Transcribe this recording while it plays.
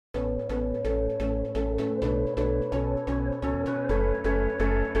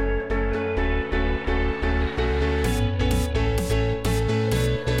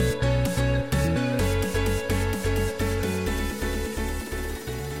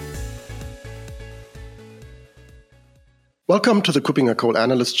Welcome to the Kuppinger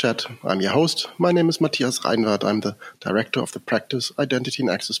Analyst Chat. I'm your host. My name is Matthias Reinwarth. I'm the Director of the Practice Identity and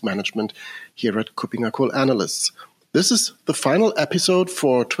Access Management here at Kuppinger Analysts. This is the final episode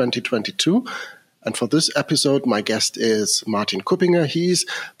for 2022. And for this episode, my guest is Martin Kuppinger. He's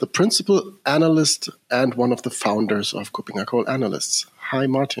the Principal Analyst and one of the founders of Kuppinger Analysts. Hi,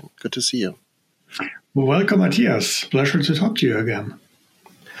 Martin. Good to see you. Welcome, Matthias. Pleasure to talk to you again.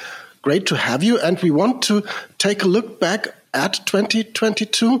 Great to have you. And we want to take a look back at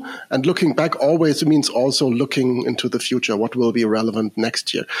 2022, and looking back always means also looking into the future, what will be relevant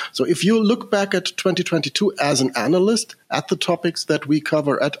next year. So if you look back at 2022 as an analyst at the topics that we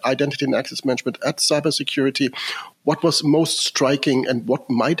cover at Identity and Access Management, at Cybersecurity, what was most striking and what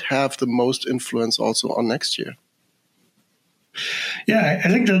might have the most influence also on next year? Yeah, I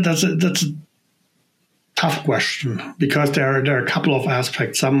think that's a tough question, because there are a couple of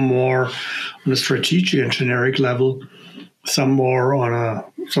aspects, some more on a strategic and generic level, some more on a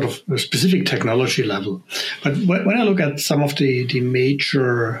sort of a specific technology level. But when I look at some of the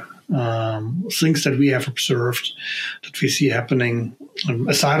major things that we have observed, that we see happening,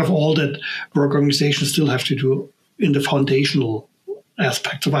 aside of all that work organizations still have to do in the foundational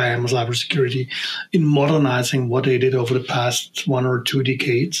aspects of IAM and cybersecurity, in modernizing what they did over the past 1 or 2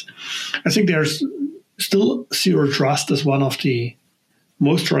 decades, I think there's still zero trust as one of the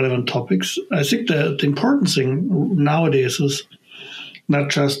most relevant topics. I think the important thing nowadays is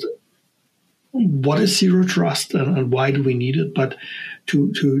not just what is zero trust and why do we need it, but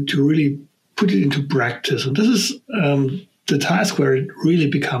to really put it into practice. And this is the task where it really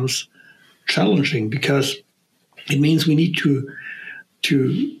becomes challenging, because it means we need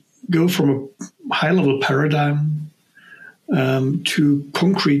to go from a high-level paradigm to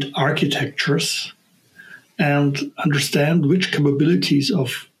concrete architectures and understand which capabilities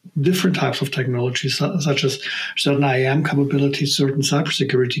of different types of technologies, such as certain IAM capabilities, certain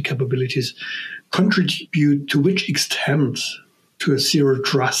cybersecurity capabilities, contribute to which extent to a zero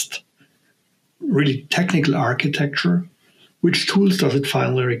trust, really technical architecture. Which tools does it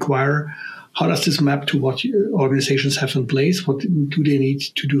finally require? How does this map to what organizations have in place? What do they need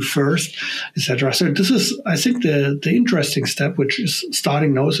to do first, etc.? So this is, I think, the interesting step, which is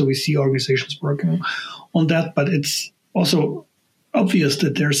starting now. So we see organizations working on that, but it's also obvious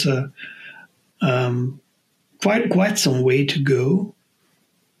that there's a quite some way to go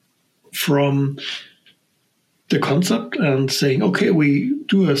from the concept and saying, okay, we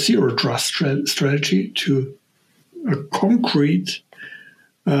do a zero trust strategy, to a concrete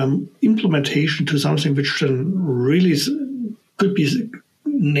implementation, to something which then really could be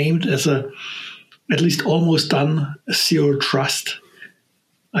named as at least almost done zero trust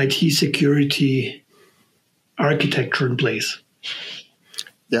IT security architecture in place.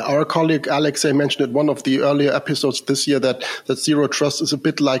 Yeah, our colleague Alexei mentioned in one of the earlier episodes this year that zero trust is a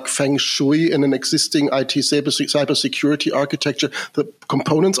bit like feng shui in an existing IT cybersecurity architecture. The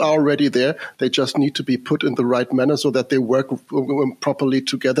components are already there. They just need to be put in the right manner so that they work properly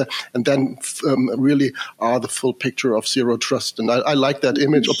together, and then really are the full picture of zero trust. And I like that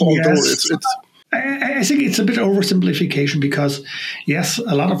image, although it's I think it's a bit oversimplification, because, yes,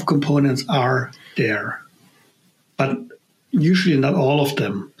 a lot of components are there, but usually not all of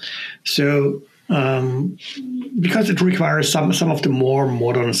them. So because it requires some of the more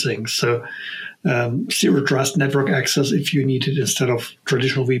modern things. So zero trust network access, if you need it instead of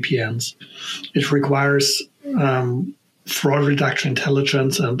traditional VPNs. It requires fraud reduction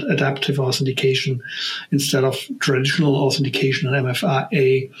intelligence and adaptive authentication instead of traditional authentication and MFA.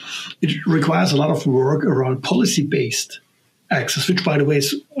 It requires a lot of work around policy-based access, which, by the way,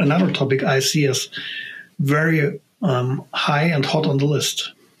 is another topic I see as very high and hot on the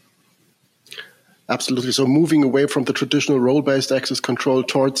list. Absolutely. So moving away from the traditional role-based access control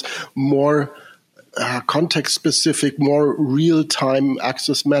towards more context-specific, more real-time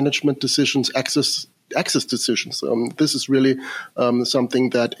access management decisions, access decisions. This is really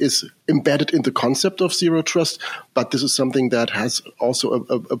something that is embedded in the concept of zero trust, but this is something that has also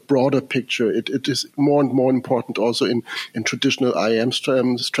a broader picture. It is more and more important also in traditional IAM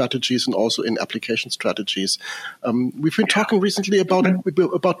strategies and also in application strategies. We've been talking recently about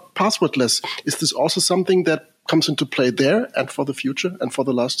passwordless. Is this also something that comes into play there and for the future and for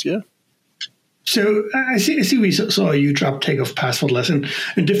the last year? So I see we saw a huge uptake of passwordless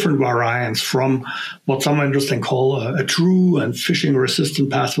in different variants, from what some interesting call a true and phishing-resistant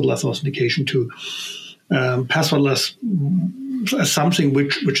passwordless authentication to passwordless as something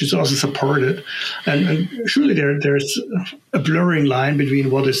which is also supported. And surely there's a blurring line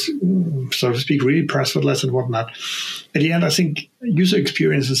between what is, so to speak, really passwordless and whatnot. At the end, I think user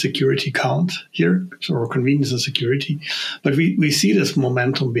experience and security count here, or convenience and security. But we see this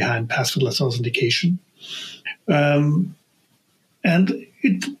momentum behind passwordless authentication. And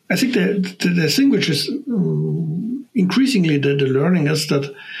I think the thing which is increasingly the learning is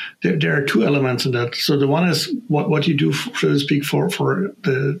that there are two elements in that. So the one is what you do, so to speak, for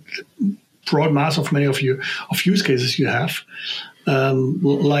the broad mass of many of use cases you have,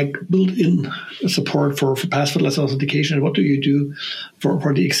 like built-in support for passwordless authentication. What do you do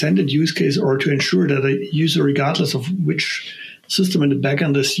for the extended use case, or to ensure that a user, regardless of which system in the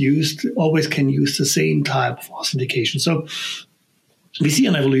backend is used, always can use the same type of authentication? So we see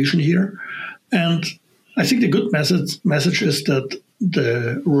an evolution here, and I think the good message is that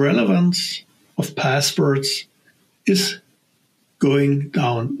the relevance of passwords is going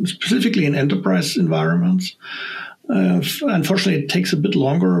down, specifically in enterprise environments. Unfortunately, it takes a bit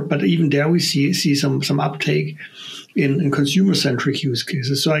longer, but even there we see some uptake in consumer-centric use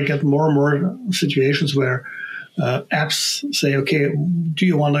cases. So I get more and more situations where apps say, okay, do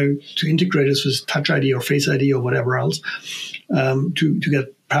you want to integrate this with Touch ID or Face ID or whatever else to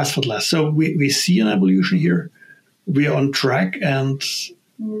get passwordless? So we see an evolution here. We are on track, and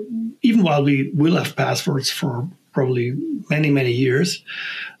even while we will have passwords for probably many, many years,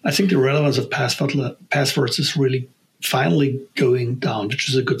 I think the relevance of passwords is really finally going down, which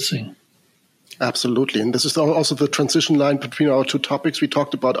is a good thing. Absolutely. And this is also the transition line between our two topics. We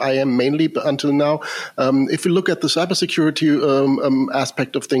talked about IAM mainly until now. If we look at the cybersecurity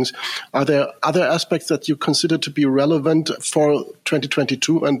aspect of things, are there other aspects that you consider to be relevant for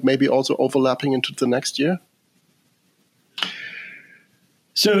 2022 and maybe also overlapping into the next year?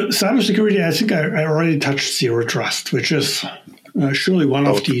 So cybersecurity, I think I already touched zero trust, which is surely one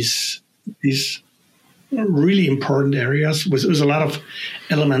of these really important areas with a lot of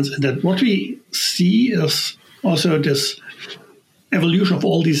elements in that. What we see is also this evolution of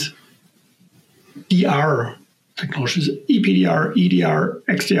all these DR technologies, EPDR, EDR,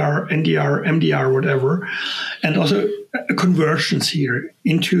 XDR, NDR, MDR, whatever, and also a convergence here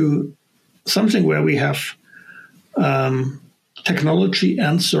into something where we have technology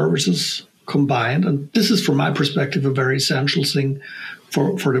and services combined. And this is, from my perspective, a very essential thing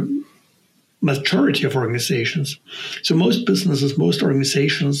for the majority of organizations. So most businesses, most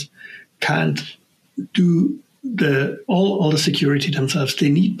organizations can't do all the security themselves. They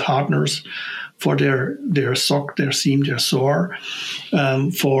need partners for their SOC, their SIEM, their SOAR,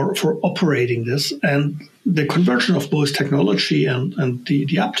 for operating this. And the conversion of both technology and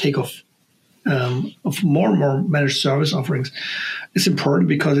the uptake of more and more managed service offerings is important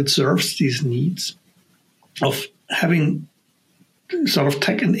because it serves these needs of having sort of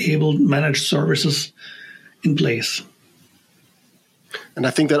tech-enabled managed services in place. And I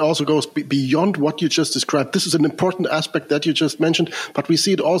think that also goes beyond what you just described. This is an important aspect that you just mentioned, but we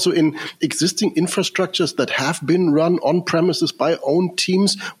see it also in existing infrastructures that have been run on premises by own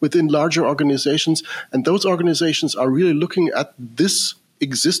teams within larger organizations. And those organizations are really looking at this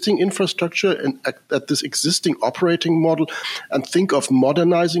existing infrastructure and at this existing operating model and think of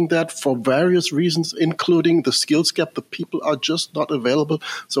modernizing that for various reasons, including the skills gap. The people are just not available.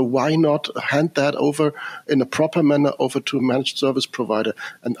 So why not hand that over in a proper manner over to a managed service provider?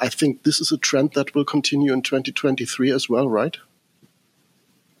 And I think this is a trend that will continue in 2023 as well, right?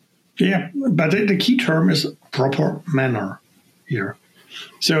 Yeah, but the key term is proper manner here.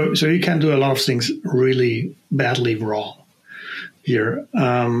 So you can do a lot of things really badly wrong here,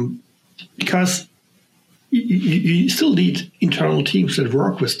 because you still need internal teams that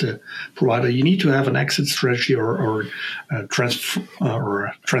work with the provider. You need to have an exit strategy or a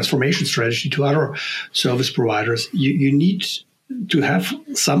transformation strategy to other service providers. You need to have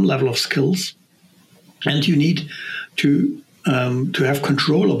some level of skills, and you need to have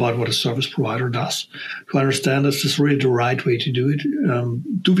control about what a service provider does, to understand is this really the right way to do it?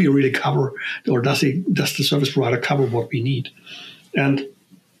 Do we really cover, or does the service provider cover what we need? And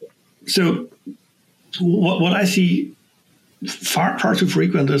so what I see far too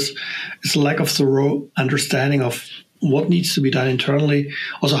frequent is a lack of thorough understanding of what needs to be done internally.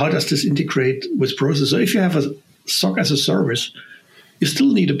 Also, how does this integrate with process? So if you have a SOC as a service, you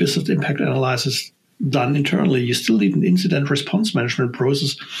still need a business impact analysis done internally. You still need an incident response management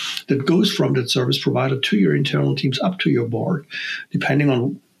process that goes from that service provider to your internal teams up to your board, depending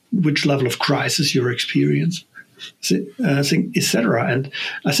on which level of crisis you're experiencing, etc. And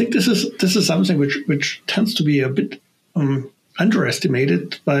I think this is something which tends to be a bit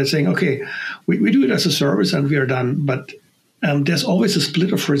underestimated by saying, okay, we do it as a service and we are done. But there's always a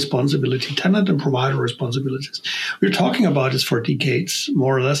split of responsibility, tenant and provider responsibilities. We're talking about this for decades,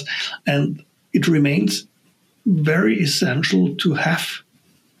 more or less, and it remains very essential to have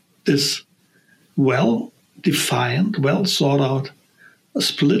this well-defined, well-thought-out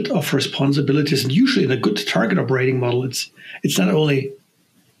split of responsibilities. And usually in a good target operating model, it's not only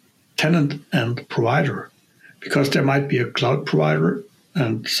tenant and provider, because there might be a cloud provider,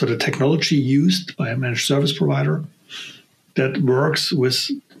 and so the technology used by a managed service provider that works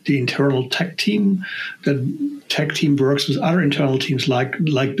with the internal tech team, that tech team works with other internal teams like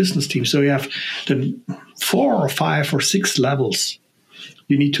business teams. So you have the 4 or 5 or 6 levels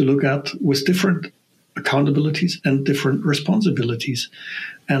you need to look at with different accountabilities and different responsibilities.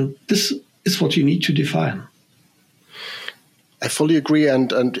 And this is what you need to define. I fully agree.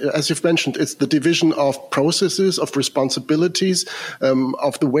 And as you've mentioned, it's the division of processes, of responsibilities,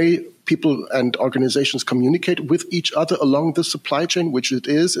 of the way people and organizations communicate with each other along the supply chain, which it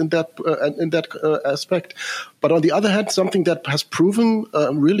is in that aspect. But on the other hand, something that has proven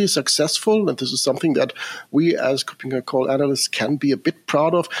really successful, and this is something that we as Kuppinger Call analysts can be a bit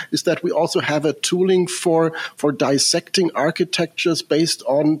proud of, is that we also have a tooling for dissecting architectures based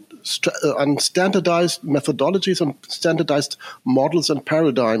on standardized methodologies and standardized models and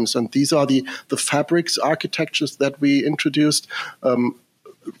paradigms. And these are the fabrics architectures that we introduced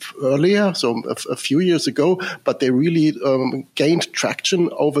earlier, so a few years ago, but they really gained traction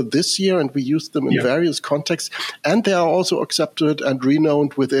over this year, and we used them in various contexts. And they are also accepted and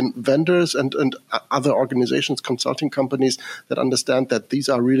renowned within vendors and other organizations, consulting companies that understand that these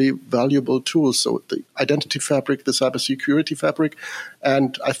are really valuable tools. So the identity fabric, the cybersecurity fabric,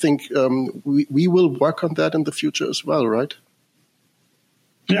 and I think we will work on that in the future as well, right?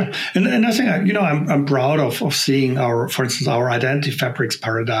 Yeah, and I think I'm proud of seeing for instance, our identity fabrics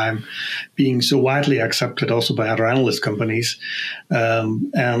paradigm being so widely accepted also by other analyst companies,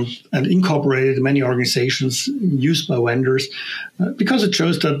 and incorporated in many organizations, used by vendors, because it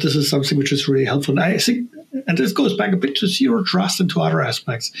shows that this is something which is really helpful. And I think, and this goes back a bit to zero trust and to other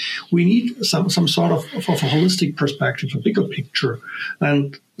aspects. We need some sort of a holistic perspective, a bigger picture,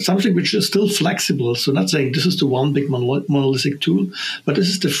 and something which is still flexible. So not saying this is the one big monolithic tool, but this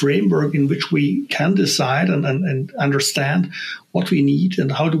is the framework in which we can decide and understand what we need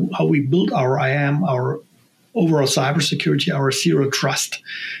and how we build our IAM, our overall cybersecurity, our zero trust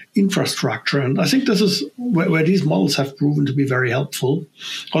infrastructure. And I think this is where these models have proven to be very helpful,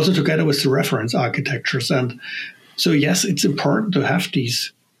 also together with the reference architectures. And so, yes, it's important to have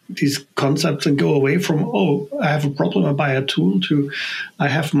these concepts and go away from, I have a problem, I buy a tool, to I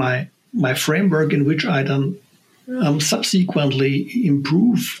have my framework in which I then subsequently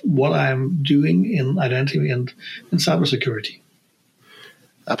improve what I'm doing in identity and in cybersecurity.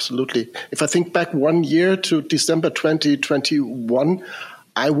 Absolutely. If I think back 1 year to December 2021,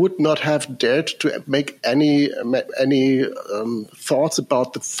 I would not have dared to make any thoughts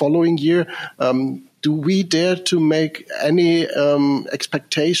about the following year. Do we dare to make any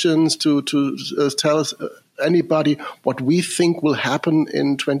expectations to tell us anybody what we think will happen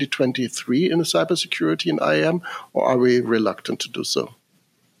in 2023 in cybersecurity and IAM, or are we reluctant to do so?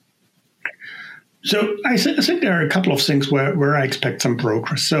 So I think there are a couple of things where I expect some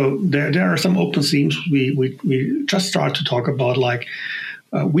progress. So there are some open themes we just start to talk about, like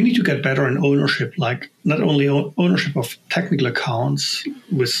we need to get better in ownership, like not only ownership of technical accounts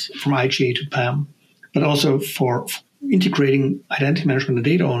from IGA to PAM, but also for integrating identity management and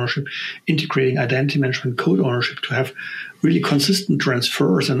data ownership, integrating identity management code ownership to have really consistent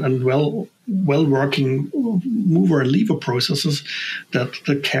transfers and well-working mover and lever processes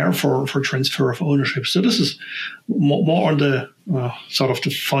that care for transfer of ownership. So this is more on the sort of the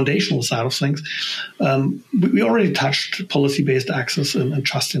foundational side of things. We already touched policy-based access and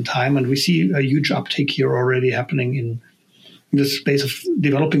just in time, and we see a huge uptake here already happening in the space of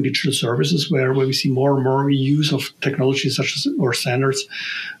developing digital services, where we see more and more use of technologies or standards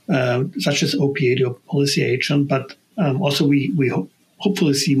such as OP80 or policy agent, but also we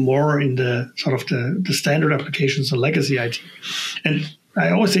hopefully see more in the sort of the standard applications and legacy IT. And I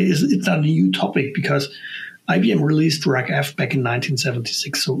always say it's not a new topic because IBM released RAC-F back in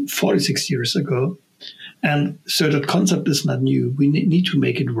 1976, so 46 years ago. And so that concept is not new. We need to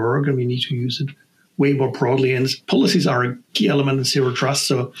make it work, and we need to use it way more broadly. And policies are a key element in zero trust,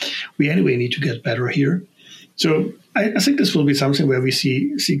 so we anyway need to get better here. So I think this will be something where we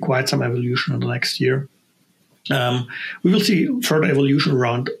see quite some evolution in the next year. We will see further evolution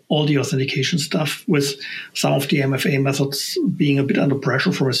around all the authentication stuff, with some of the MFA methods being a bit under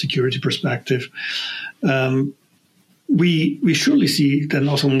pressure from a security perspective. We surely see then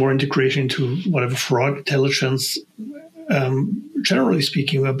also more integration into whatever fraud intelligence generally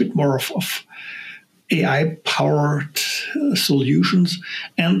speaking, a bit more of AI-powered solutions,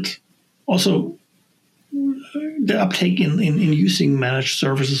 and also the uptake in using managed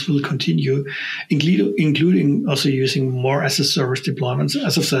services will continue, including also using more as a service deployments.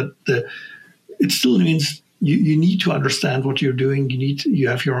 As I said, it still means you need to understand what you're doing. You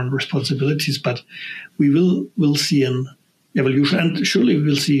have your own responsibilities, but we will see an evolution, and surely we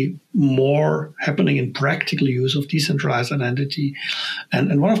will see more happening in practical use of decentralized identity.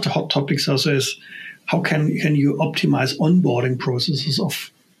 And one of the hot topics also is how can you optimize onboarding processes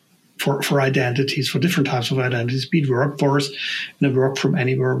for identities, for different types of identities, be it workforce in a work from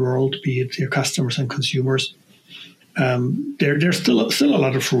anywhere world, be it your customers and consumers. There's still a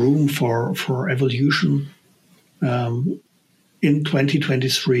lot of room for evolution in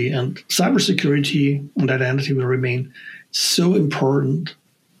 2023, and cybersecurity and identity will remain so important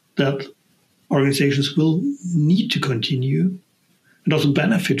that organizations will need to continue and also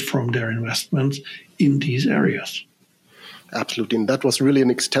benefit from their investments in these areas. Absolutely. And that was really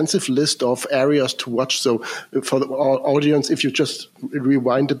an extensive list of areas to watch. So for our audience, if you just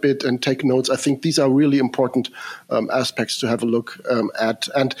rewind a bit and take notes, I think these are really important aspects to have a look at.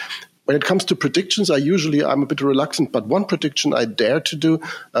 And when it comes to predictions, I'm a bit reluctant, but one prediction I dare to do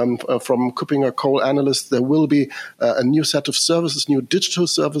from Kuppinger Cole Analyst, there will be a new set of services, new digital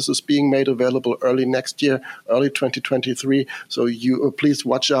services being made available early next year, early 2023. So you please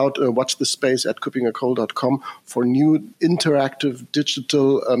watch the space at kuppingercole.com for new interactive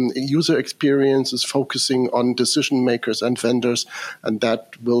digital user experiences focusing on decision makers and vendors, and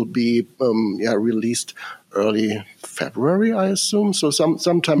that will be released early February, I assume. So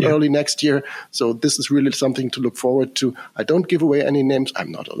sometime early next year. So this is really something to look forward to. I don't give away any names.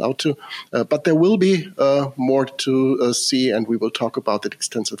 I'm not allowed to. But there will be more to see, and we will talk about it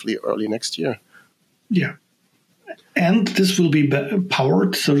extensively early next year. Yeah. And this will be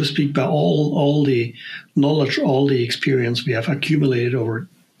powered, so to speak, by all the knowledge, all the experience we have accumulated over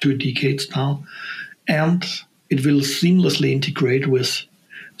 2 decades now. And it will seamlessly integrate with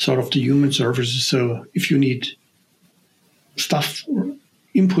sort of the human services. So if you need stuff or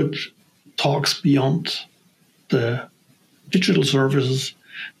input talks beyond the digital services,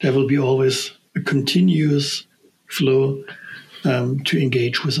 there will be always a continuous flow to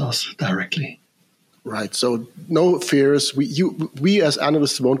engage with us directly. Right. So no fears. We as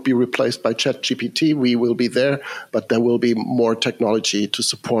analysts won't be replaced by ChatGPT. We will be there, but there will be more technology to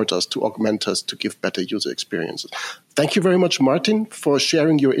support us, to augment us, to give better user experiences. Thank you very much, Martin, for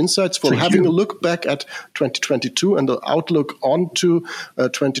sharing your insights, for having a look back at 2022 and the outlook onto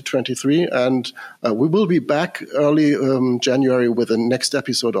 2023. And we will be back early January with the next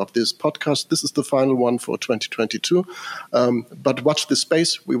episode of this podcast. This is the final one for 2022. But watch this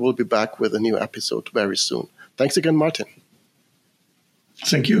space. We will be back with a new episode very soon. Thanks again, Martin.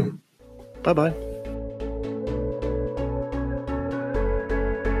 Thank you. Bye-bye.